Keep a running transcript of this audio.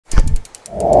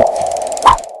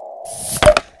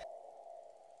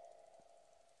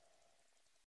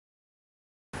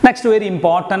Next, very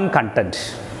important content.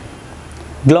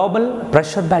 Global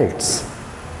pressure belts.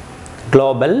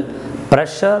 Global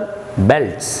pressure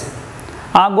belts.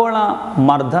 Agola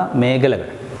Mardha Megalagal.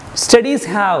 Studies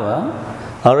have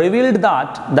revealed that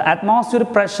the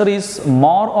atmospheric pressure is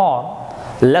more or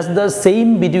less the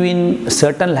same between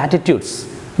certain latitudes.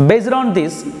 Based on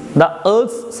this, the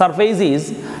Earth's surface is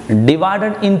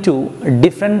divided into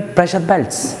different pressure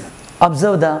belts.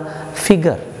 Observe the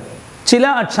figure. ചില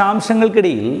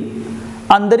അക്ഷാംശങ്ങൾക്കിടയിൽ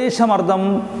അന്തരീക്ഷമർദ്ദം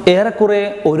ഏറെക്കുറെ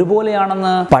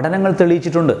ഒരുപോലെയാണെന്ന് പഠനങ്ങൾ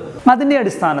തെളിയിച്ചിട്ടുണ്ട്. അതിൻ്റെ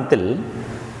അടിസ്ഥാനത്തിൽ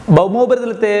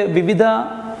ഭൗമോപരിതലത്തെ വിവിധ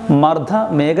മർദ്ദ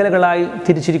മേഖലകളായി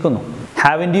തിരിച്ചിരിക്കുന്നു.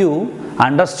 Haven't you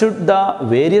understood the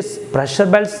various pressure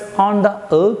belts on the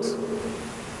Earth?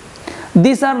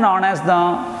 These are known as the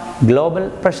global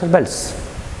pressure belts.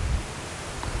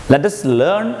 Let us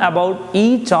learn about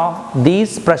each of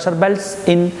these pressure belts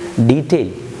in detail.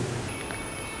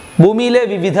 ഭൂമിയിലെ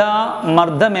വിവിധ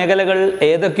മർദ്ദ മേഖലകൾ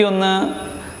ഏതൊക്കെയൊന്ന്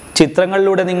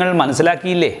ചിത്രങ്ങളിലൂടെ നിങ്ങൾ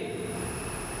മനസ്സിലാക്കിയില്ലേ?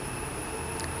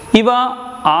 ഇവ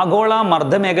ആഗോള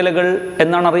മർദ്ദമേഖലകൾ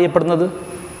എന്നാണ് അറിയപ്പെടുന്നത്.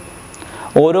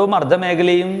 ഓരോ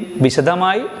മർദ്ദമേഖലയും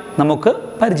വിശദമായി നമുക്ക്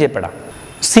പരിചയപ്പെടാം.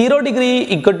 0 degree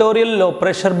equatorial low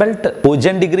pressure belt,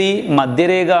 0 degree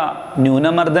മധ്യരേഖ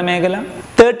ന്യൂനമർദ്ദ മേഖല,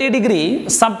 30 degree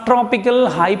sub tropical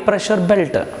high pressure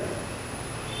belt,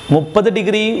 30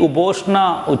 degree ഉപോഷ്ണ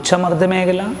ഉച്ചമർദ്ദ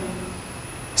മേഖല,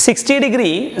 60 degree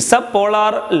sub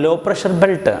polar low pressure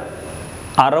belt,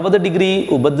 60 degree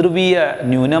ഉപദ്രവീയ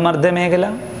ന്യൂനമർദ്ദ മേഖല,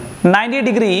 90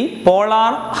 degree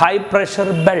polar high pressure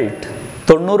belt,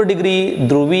 90 degree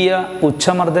ധ്രുവീയ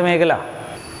ഉച്ചമർദ്ദ മേഖല.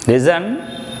 Listen: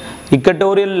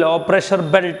 equatorial low pressure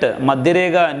belt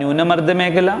മധ്യരേഖ ന്യൂനമർദ്ദ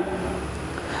മേഖല,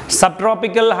 sub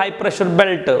tropical high pressure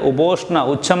belt ഉപോഷ്ണ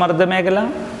ഉച്ചമർദ്ദ മേഖല,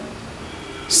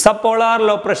 sub polar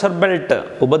low pressure belt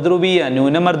ഉപധ്രുവീയ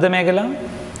ന്യൂനമർദ്ദ മേഖല,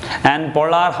 and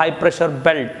polar high pressure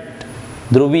belt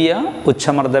ധ്രുവീയ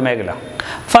ഉച്ചമർദ്ദ മേഖല.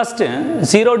 First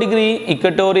 0 degree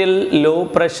equatorial low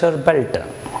pressure belt,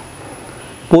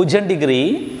 0 degree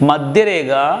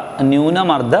മധ്യരേഖ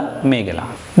ന്യൂനമർദ്ദ മേഖല.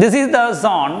 This is the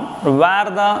zone where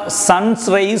the sun's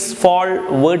rays fall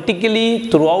vertically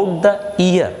throughout the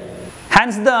year.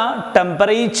 Hence, the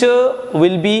temperature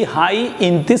will be high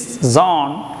in this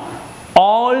zone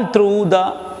all through the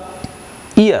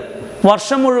year.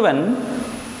 വർഷം മുഴുവൻ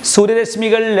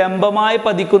സൂര്യരശ്മികൾ ലംബമായി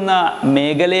പതിക്കുന്ന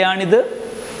മേഖലയാണിത്.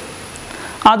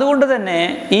 അതുകൊണ്ട് തന്നെ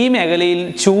ഈ മേഖലയിൽ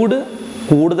ചൂട്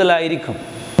കൂടുതലായിരിക്കും.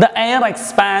 The air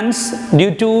expands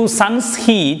due to sun's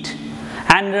heat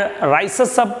and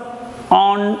rises up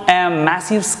on a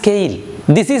massive scale.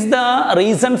 This is the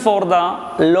reason for the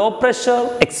low pressure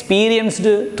experienced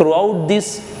throughout this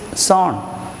zone.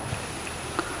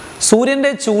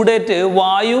 സൂര്യൻ്റെ ചൂടേറ്റ്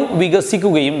വായു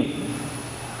വികസിക്കുകയും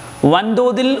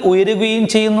വൻതോതിൽ ഉയരുകയും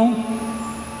ചെയ്യുന്നു.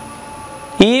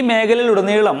 ഈ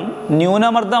മേഖലയിലുടനീളം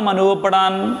ന്യൂനമർദ്ദം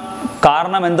അനുഭവപ്പെടാൻ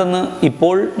കാരണമെന്തെന്ന്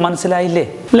ഇപ്പോൾ മനസ്സിലായില്ലേ?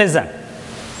 Listen.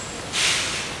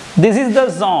 This is the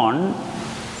zone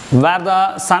where the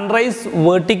sun rises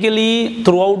vertically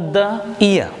throughout the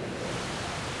year.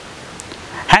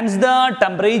 Hence, the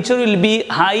temperature will be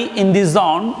high in this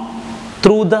zone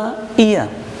through the year.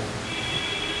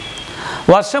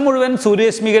 വർഷം മുഴുവൻ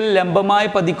സൂര്യരശ്മികൾ ലംബമായി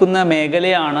പതിക്കുന്ന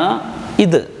മേഖലയാണ്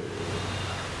ഇത്.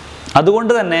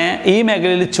 അതുകൊണ്ട് തന്നെ ഈ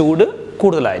മേഖലയിൽ ചൂട്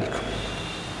കൂടുതലായിരിക്കും.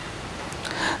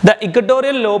 The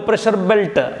equatorial low pressure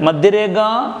belt മധ്യരേഖ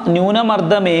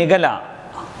ന്യൂനമർദ്ദ മേഖല.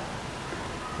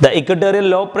 The equatorial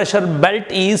low pressure belt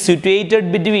is situated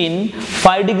between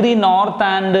 5 degree north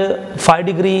and 5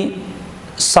 degree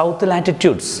south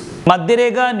latitudes.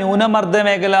 മധ്യരേഖ ന്യൂനമർദ്ദ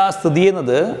മേഖല സ്ഥിതി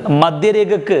ചെയ്യുന്നത്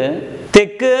മധ്യരേഖക്ക്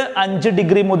തെക്ക് 5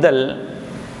 ഡിഗ്രി മുതൽ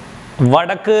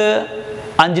വടക്ക്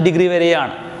 5 ഡിഗ്രി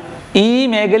വരെയാണ്. ഈ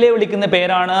മേഖലയെ വിളിക്കുന്ന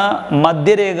പേരാണ്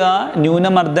മധ്യരേഖ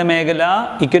ന്യൂനമർദ്ദ മേഖല,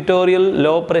 equatorial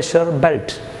low pressure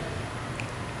belt.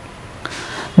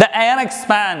 The air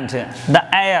expand,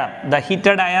 the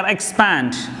heated air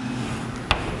expand.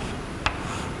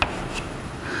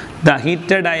 The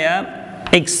heated air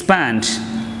expand.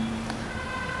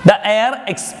 The air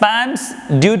expands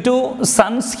due to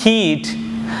sun's heat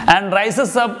and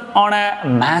rises up on a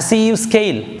massive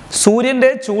scale.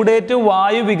 സൂര്യൻ്റെ ചൂടേറ്റ്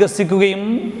വായു വികസിക്കുകയും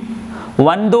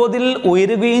വൻതോതിൽ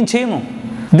ഉയരുകയും ചെയ്യുന്നു.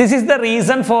 This is the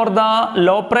reason for the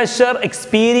low pressure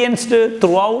experienced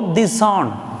throughout this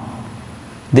zone.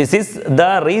 This is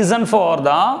the reason for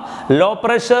the low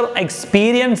pressure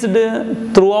experienced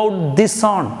throughout this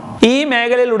zone. ഈ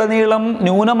മേഖലയിലുടനീളം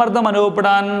ന്യൂനമർദ്ദം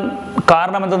അനുഭവപ്പെടാൻ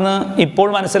കാരണമെന്തെന്ന് ഇപ്പോൾ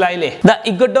മനസ്സിലായില്ലേ? The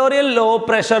equatorial low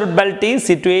pressure belt is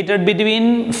situated between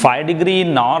 5 degree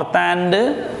north and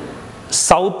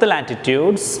south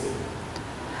latitudes,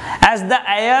 As the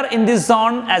air in this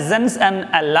zone ascends on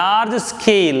a large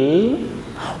scale,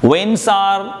 winds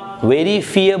are very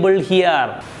feeble here.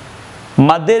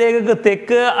 മധ്യരേഖക്ക്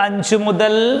തെക്ക് 5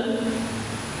 മുതൽ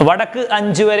വടക്ക്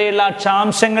 5 വരെയുള്ള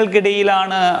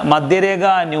അക്ഷാംശങ്ങൾക്കിടയിലാണ് മധ്യരേഖ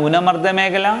ന്യൂനമർദ്ദ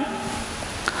മേഖല.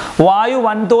 വായു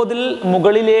വൻതോതിൽ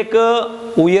മുകളിലേക്ക്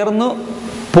ഉയർന്നു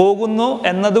പോകുന്നു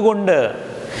എന്നതുകൊണ്ട്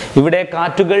ഇവിടെ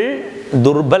കാറ്റുകൾ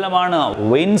ദുർബലമാണ്.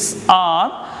 Winds are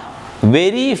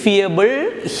very feeble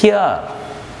here.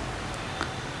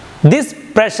 This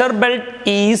pressure belt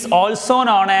is also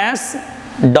known as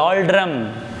doldrum.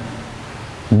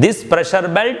 This pressure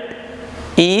belt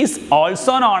is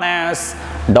also known as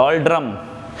doldrum,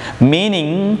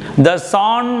 meaning the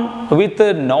zone with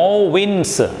no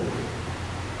winds.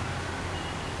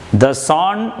 The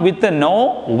zone with no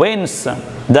winds.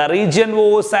 The region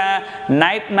was a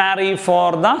nightmare for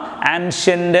the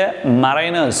ancient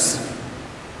mariners.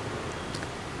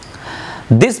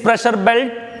 This pressure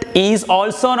belt is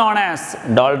also known as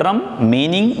doldrum,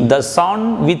 meaning the zone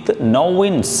with no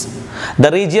winds. The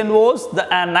region was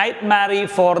a nightmare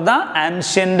for the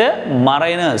ancient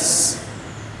mariners.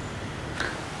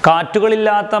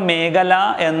 കാറ്റുകളില്ലാത്ത മേഖല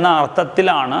എന്ന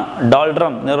അർത്ഥത്തിലാണ്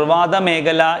ഡോൾഡ്രം നിർവാത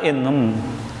മേഖല എന്നും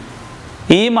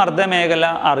ഈ മർദ്ദമേഖല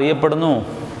അറിയപ്പെടുന്നു.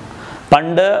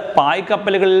 പണ്ട്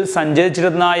പായ്ക്കപ്പലുകളിൽ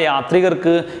സഞ്ചരിച്ചിരുന്ന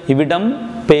യാത്രികർക്ക് ഇവിടം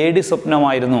പേടി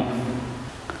സ്വപ്നമായിരുന്നു.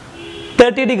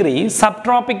 30°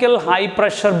 subtropical high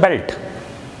pressure belt.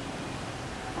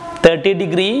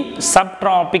 30°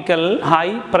 subtropical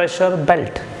high pressure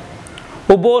belt.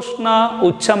 ഉപോഷ്ണ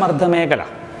ഉച്ചമർദ്ദ മേഖല.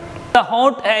 The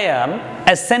hot air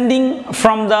ascending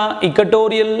from the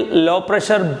equatorial low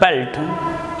pressure belt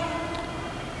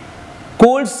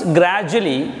cools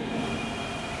gradually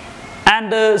and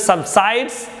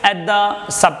subsides at the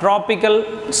subtropical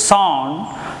zone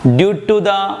due to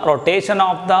the rotation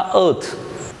of the earth.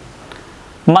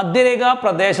 മധ്യരേഖാ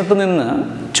പ്രദേശത്ത് നിന്ന്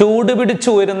ചൂട് പിടിച്ചു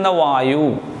ഉയരുന്ന വായു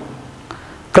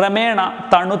ക്രമേണ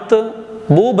തണുത്ത്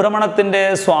ഭൂഭ്രമണത്തിൻ്റെ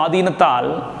സ്വാധീനത്താൽ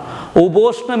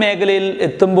ഉപോഷ്ണ മേഖലയിൽ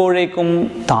എത്തുമ്പോഴേക്കും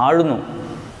താഴുന്നു.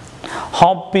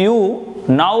 Hope you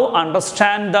now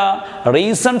understand the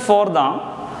reason for the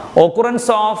occurrence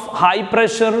of high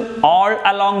pressure all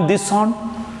along this zone.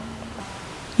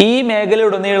 ഈ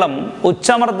മേഖലയുടനീളം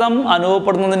ഉച്ചമർദ്ദം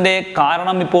അനുഭവപ്പെടുന്നതിൻ്റെ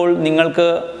കാരണം ഇപ്പോൾ നിങ്ങൾക്ക്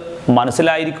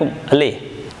മനസ്സിലായിരിക്കും അല്ലേ?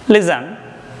 Listen.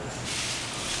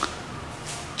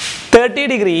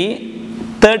 30°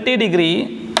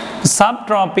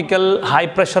 subtropical high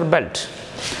pressure belt.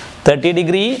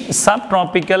 30°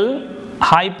 subtropical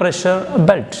high pressure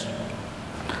belt.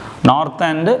 North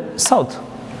and south.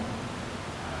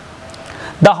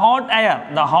 The hot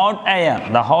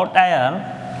air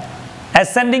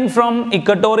ascending from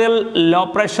equatorial low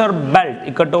pressure belt.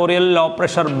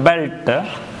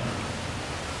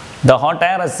 The hot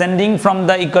air ascending from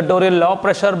the equatorial low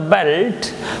pressure belt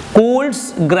cools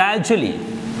gradually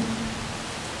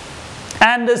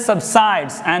and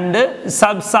subsides at the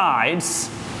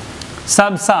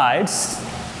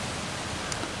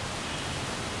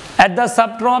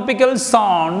subtropical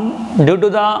zone due to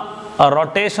the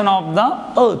rotation of the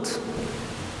earth.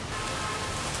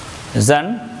 Then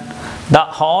the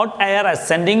hot air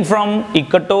ascending from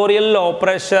equatorial low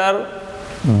pressure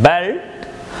belt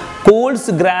cools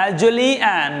gradually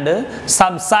and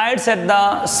subsides at the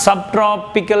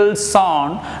subtropical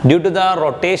zone due to the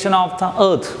rotation of the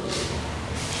earth.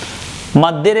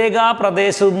 മധ്യരേഖാ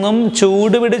പ്രദേശത്തു നിന്നും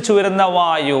ചൂട് പിടിച്ചു വരുന്ന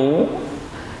വായു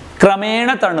ക്രമേണ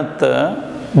തണുത്ത്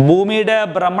ഭൂമിയുടെ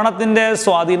ഭ്രമണത്തിൻ്റെ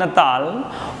സ്വാധീനത്താൽ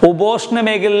ഉപോഷ്ണ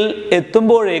മേഖലയിൽ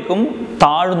എത്തുമ്പോഴേക്കും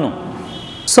താഴുന്നു.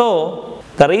 So,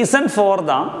 the reason for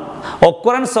the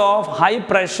occurrence of high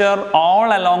pressure all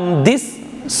along this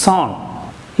zone.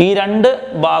 ഈ രണ്ട്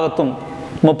ഭാഗത്തും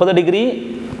 30°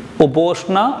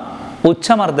 ഉപോഷ്ണ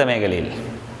ഉച്ചമർദ്ദ മേഖലയിൽ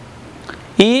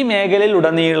ഈ മേഖലയിൽ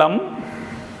ഉടനീളം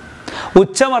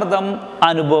ഉച്ചമർദ്ദം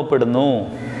അനുഭവപ്പെടുന്നു.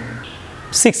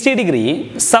 60°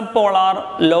 subpolar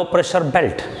low pressure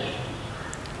belt.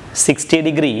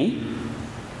 60°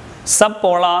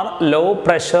 subpolar low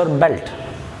pressure belt.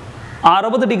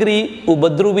 60°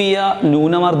 ഉപധ്രുവീയ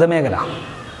ന്യൂനമർദ്ദ മേഖല.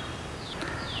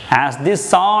 As this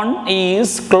zone is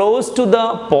close to the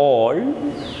pole,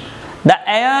 the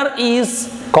air is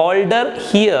colder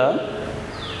here,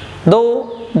 though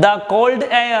the cold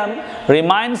air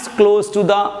remains close to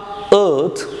the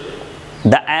earth.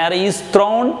 The air is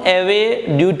thrown away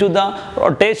due to the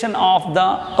rotation of the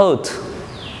earth.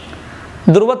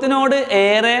 ധ്രുവത്തിനോട്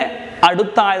ഏറെ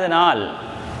അടുത്തായതിനാൽ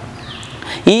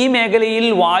ഈ മേഖലയിൽ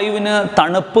വായുവിന്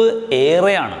തണുപ്പ്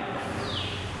ഏറെയാണ്.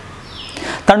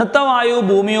 തണുത്ത വായു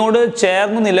ഭൂമിയോട്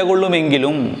ചേർന്ന്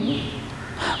നിലകൊള്ളുമെങ്കിലും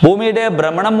ഭൂമിയുടെ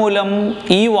ഭ്രമണം മൂലം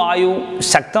ഈ വായു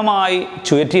ശക്തമായി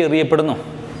ചുഴറ്റിയെറിയപ്പെടുന്നു.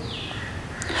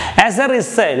 As a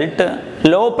result,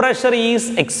 low pressure is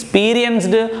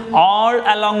experienced all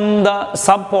along the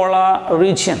subpolar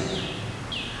region.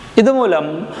 ഇതുമൂലം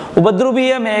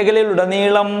ഉപദ്രവീയ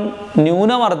മേഖലയിലുടനീളം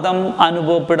ന്യൂനമർദ്ദം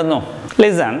അനുഭവപ്പെടുന്നു.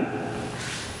 Listen,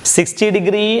 60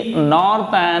 degree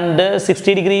north and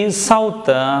 60 degree south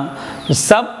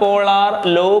subpolar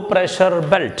low pressure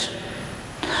belt.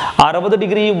 60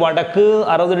 degree വടക്ക്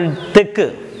 60 തെക്ക്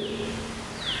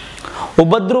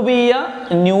ഉപദ്രവീയ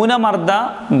ന്യൂനമർദ്ദ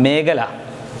മേഖല.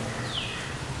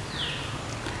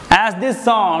 As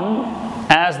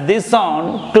this zone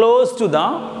close to the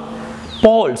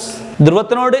poles,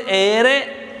 ധ്രുവത്തിനോട് ഏറെ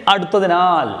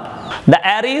അടുത്തതിനാൽ the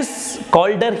air is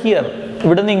colder here.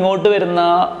 ഇവിടെ നിന്ന് ഇങ്ങോട്ട് വരുന്ന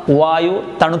വായു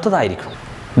തണുത്തതായിരിക്കും.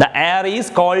 The air is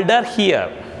colder here.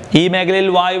 ഈ മേഖലയിൽ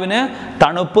വായുവിന്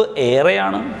തണുപ്പ്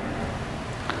ഏറെയാണ്.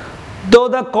 Though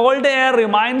the cold air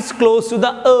remains close to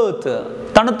the earth,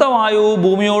 തണുത്ത വായു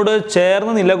ഭൂമിയോട്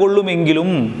ചേർന്ന് നിലകൊള്ളുമെങ്കിലും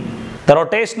the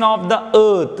rotation of the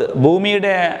earth,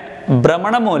 ഭൂമിയുടെ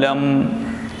ഭ്രമണം മൂലം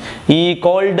ഈ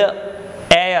കോൾഡ്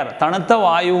എയർ തണുത്ത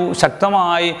വായു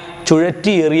ശക്തമായി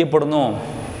ചുഴറ്റി എറിയപ്പെടുന്നു.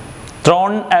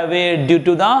 thrown away due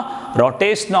to the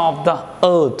rotation of the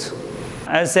earth.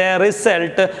 As a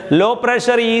result, low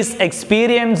pressure is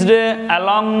experienced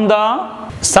along the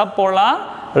subpolar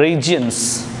regions.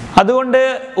 അതുകൊണ്ട്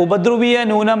ഉപദ്രവീയ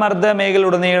ന്യൂനമർദ്ദ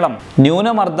മേഖലയിലുടനീളം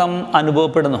ന്യൂനമർദ്ദം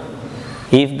അനുഭവപ്പെടുന്നു.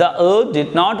 If the earth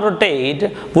did not rotate,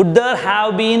 would there have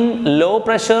been low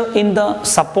pressure in the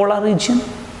subpolar region?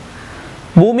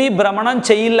 ഭൂമി ഭ്രമണം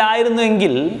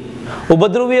ചെയ്യില്ലായിരുന്നുവെങ്കിൽ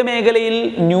ഉപദ്രവീയ മേഖലയിൽ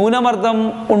ന്യൂനമർദ്ദം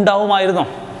ഉണ്ടാവുമായിരുന്നോ?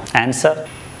 Answer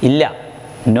ഇല്ല,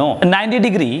 no. 90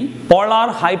 degree polar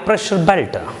high pressure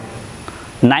belt.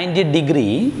 90 degree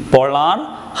polar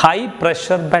high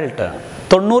pressure belt.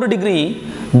 90 degree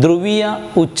ധ്രുവീയ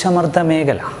ഉച്ചമർദ്ദ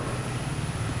മേഖല.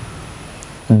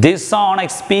 This zone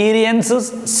experiences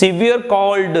severe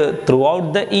cold throughout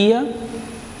the year.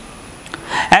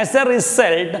 As a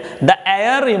result, the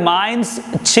air remains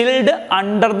chilled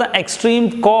under the extreme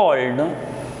cold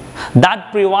that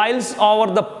prevails over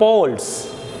the poles,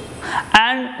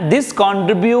 and this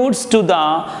contributes to the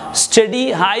steady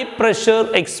high pressure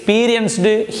experienced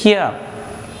here.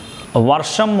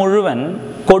 വർഷം മുഴുവൻ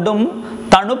കൊടും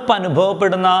തണുപ്പ്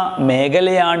അനുഭവപ്പെടുന്ന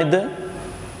മേഖലയാണിത്.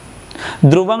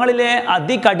 ധ്രുവങ്ങളിലെ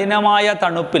അതികഠിനമായ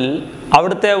തണുപ്പിൽ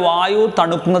അവിടുത്തെ വായു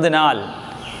തണുക്കുന്നതിനാൽ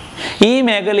ഈ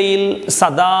മേഖലയിൽ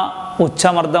സദാ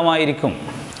ഉച്ചമർദ്ദമായിരിക്കും.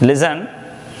 Listen,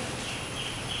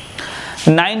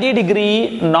 90 degree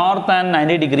north and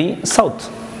 90 degree south.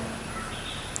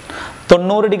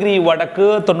 90 degree വടക്ക്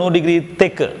 90 ഡിഗ്രി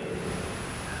തെക്ക്.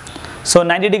 So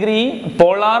 90 degree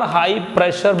polar high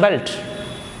pressure belt.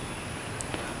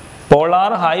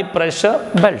 Polar high pressure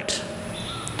belt,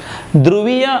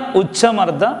 ധ്രുവീയ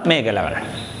ഉച്ചമർദ്ദ മേഖലകൾ.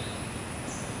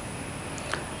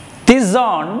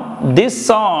 This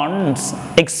zone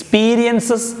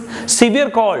experiences severe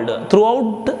cold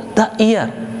throughout the year.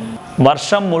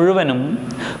 വർഷം മുഴുവനും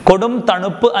കൊടും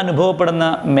തണുപ്പ് അനുഭവപ്പെടുന്ന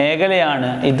മേഖലയാണ്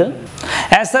ഇത്.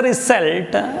 As a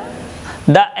result,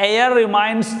 the air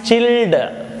remains chilled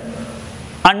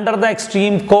under the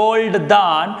extreme cold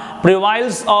that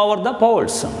prevails over the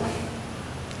poles.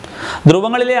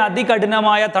 ധ്രുവങ്ങളിലെ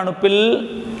അതികഠിനമായ തണുപ്പിൽ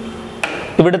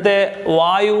ഇവിടുത്തെ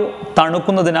വായു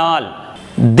തണുക്കുന്നതിനാൽ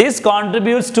this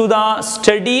contributes to the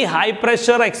steady high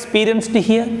pressure experienced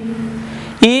here.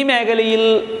 ഈ മേഖലയിൽ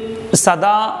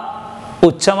സദാ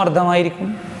ഉച്ചമർദ്ദമായിരിക്കും.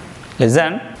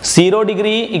 Listen, 0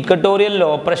 degree equatorial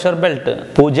low pressure belt.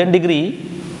 0 degree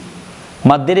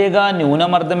മധ്യരേഖ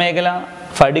ന്യൂനമർദ്ദ മേഖല.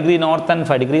 5 degree north and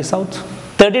 5 degree south.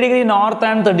 30 degree north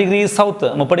and 30 degree south.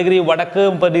 30 degree വടക്ക്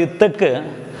 30 degree തെക്ക്.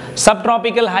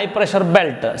 സബ്ട്രോപ്പിക്കൽ high pressure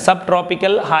belt.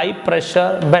 സബ്ട്രോപ്പിക്കൽ high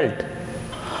pressure belt,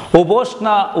 ഉപോഷ്ണ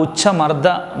ഉച്ചമർദ്ദ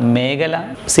മേഖല.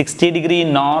 60 degree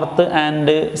north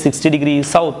and 60 degree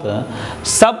south.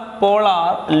 Sub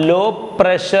polar low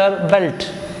pressure belt.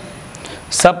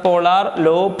 Sub polar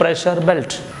low pressure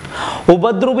belt,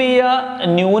 ഉപദ്രവീയ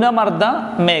ന്യൂനമർദ്ദ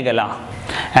മേഖല.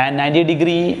 And 90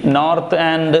 degree north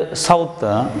and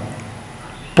south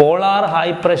polar high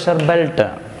pressure belt.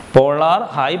 Polar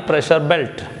high pressure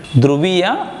belt, ധ്രുവീയ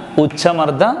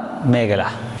ഉച്ചമർദ്ദ മേഖല.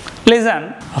 Listen,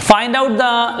 find out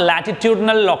the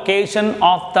latitudinal location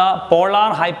of the polar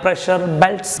high pressure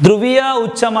belts. ധ്രുവീയ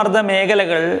ഉച്ചമർദ്ദ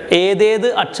മേഖലകൾ ഏതേത്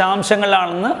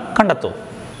അക്ഷാംശങ്ങളാണെന്ന് കണ്ടെത്തൂ.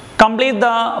 Complete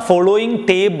the following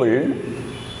table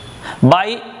by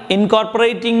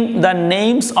incorporating the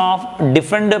names of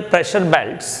different pressure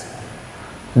belts,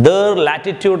 their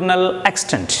latitudinal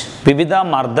extent. വിവിധ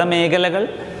മർദ്ദ മേഖലകൾ,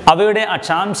 അവയുടെ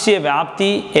അക്ഷാംശീയ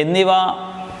വ്യാപ്തി എന്നിവ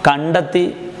കണ്ടെത്തി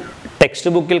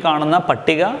ടെക്സ്റ്റ് ബുക്കിൽ കാണുന്ന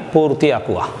പട്ടിക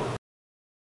പൂർത്തിയാക്കുക.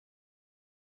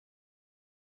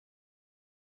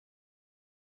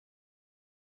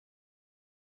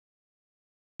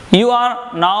 You are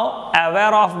now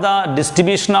aware of the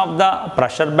distribution of the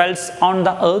pressure belts on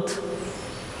the earth.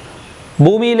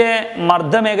 ഭൂമിയിലെ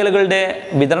മർദ്ദമേഖലകളുടെ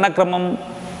വിതരണക്രമം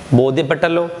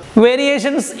ബോധ്യപ്പെട്ടല്ലോ.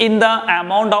 Variations in the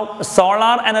amount of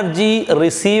solar energy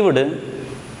received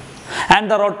and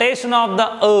the rotation of the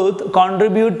earth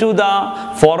contribute to the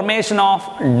formation of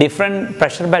different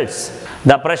pressure belts.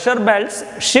 The pressure belts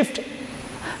shift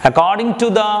according to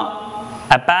the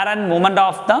apparent movement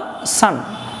of the sun.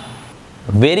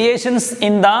 Variations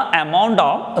in the amount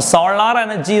of solar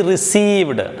energy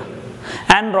received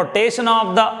and rotation of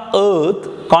the earth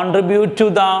contribute to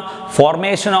the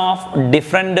formation of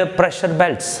different pressure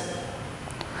belts.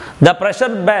 The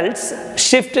pressure belts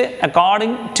shift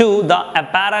according to the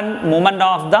apparent movement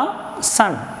of the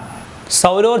sun.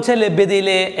 സൗരോർജ്ജ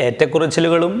ലഭ്യതയിലെ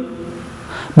ഏറ്റക്കുറച്ചിലുകളും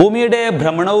ഭൂമിയുടെ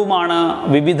ഭ്രമണവുമാണ്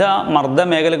വിവിധ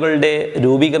മർദ്ദമേഖലകളുടെ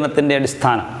രൂപീകരണത്തിൻ്റെ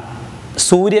അടിസ്ഥാനം.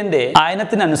 സൂര്യൻ്റെ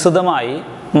അയനത്തിനനുസൃതമായി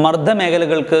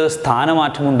മർദ്ദമേഖലകൾക്ക്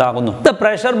സ്ഥാനമാറ്റമുണ്ടാകുന്നു. The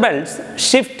pressure belts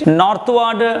shift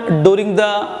northward during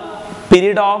the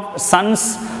period of sun's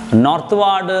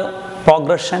northward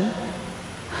progression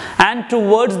and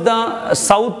towards the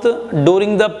south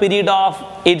during the period of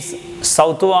its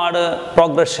southward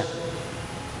progression.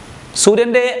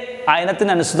 സൂര്യൻ്റെ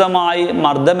അയനത്തിനനുസൃതമായി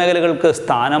മർദ്ദമേഖലകൾക്ക്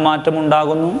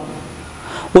സ്ഥാനമാറ്റമുണ്ടാകുന്നു.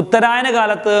 ഉത്തരായന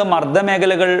കാലത്ത്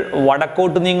മർദ്ദമേഖലകൾ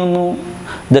വടക്കോട്ട് നീങ്ങുന്നു.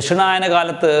 ദക്ഷിണായന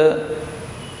കാലത്ത്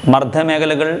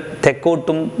മർദ്ദമേഖലകൾ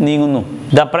തെക്കോട്ടും നീങ്ങുന്നു.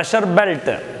 The pressure belt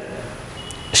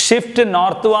shift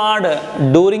northward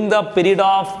during the period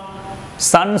of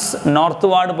sun's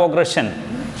northward progression.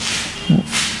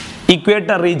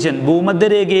 Equator region,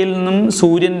 ഭൂമധ്യരേഖയിൽ നിന്നും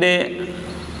സൂര്യൻ്റെ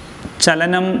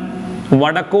ചലനം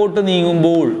വടക്കോട്ട്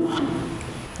നീങ്ങുമ്പോൾ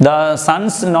the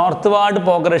sun's northward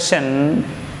progression,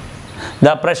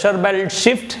 the pressure belt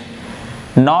shift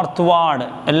northward,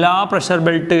 എല്ലാ പ്രഷർ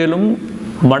ബെൽറ്റുകളും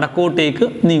വടക്കോട്ടേക്ക്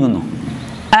നീങ്ങുന്നു.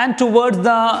 And towards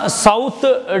the south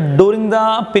during the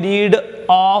period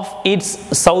of its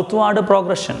southward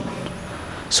progression.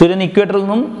 സൂര്യൻ ഇക്വേറ്ററിൽ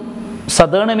നിന്നും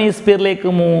southern ഹെമിസ്ഫിയറിലേക്ക്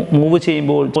move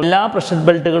ചെയ്യുമ്പോൾ എല്ലാ പ്രഷർ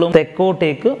ബെൽറ്റുകളും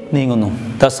തെക്കോട്ടേക്ക് നീങ്ങുന്നു.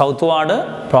 ദ സൗത്ത്വാർഡ്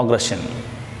പ്രോഗ്രഷൻ,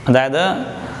 അതായത്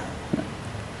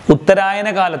ഉത്തരായന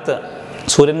കാലത്ത്,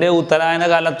 സൂര്യൻ്റെ ഉത്തരായന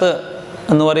കാലത്ത്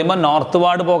എന്ന് പറയുമ്പോൾ നോർത്ത്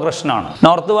വാർഡ് പ്രോഗ്രഷനാണ്.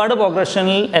 നോർത്ത് വാർഡ്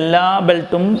പ്രോഗ്രഷനിൽ എല്ലാ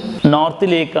ബെൽറ്റും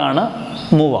നോർത്തിലേക്കാണ്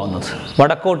മൂവ് ആവുന്നത്,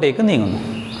 വടക്കോട്ടേക്ക് നീങ്ങുന്നു.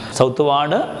 South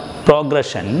ward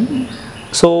progression,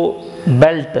 so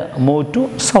belt move to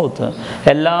south,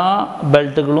 എല്ലാ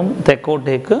ബെൽറ്റുകളും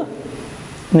തെക്കോട്ടേക്ക്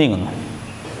നീങ്ങുന്നു.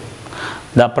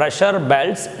 The pressure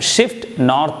belts shift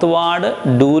northward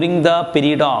during the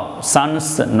period of sun's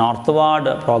northward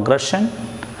progression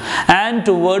and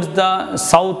towards the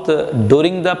south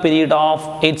during the period of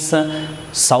its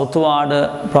southward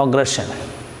progression.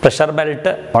 Pressure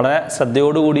belt വളരെ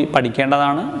ശ്രദ്ധയോടുകൂടി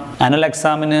പഠിക്കേണ്ടതാണ്. Annual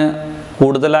എക്സാമിന്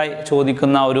കൂടുതലായി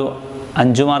ചോദിക്കുന്ന ഒരു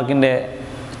 5 മാർക്കിൻ്റെ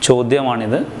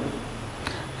ചോദ്യമാണിത്.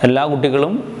 എല്ലാ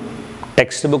കുട്ടികളും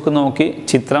ടെക്സ്റ്റ് ബുക്ക് നോക്കി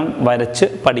ചിത്രം വരച്ച്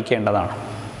പഠിക്കേണ്ടതാണ്.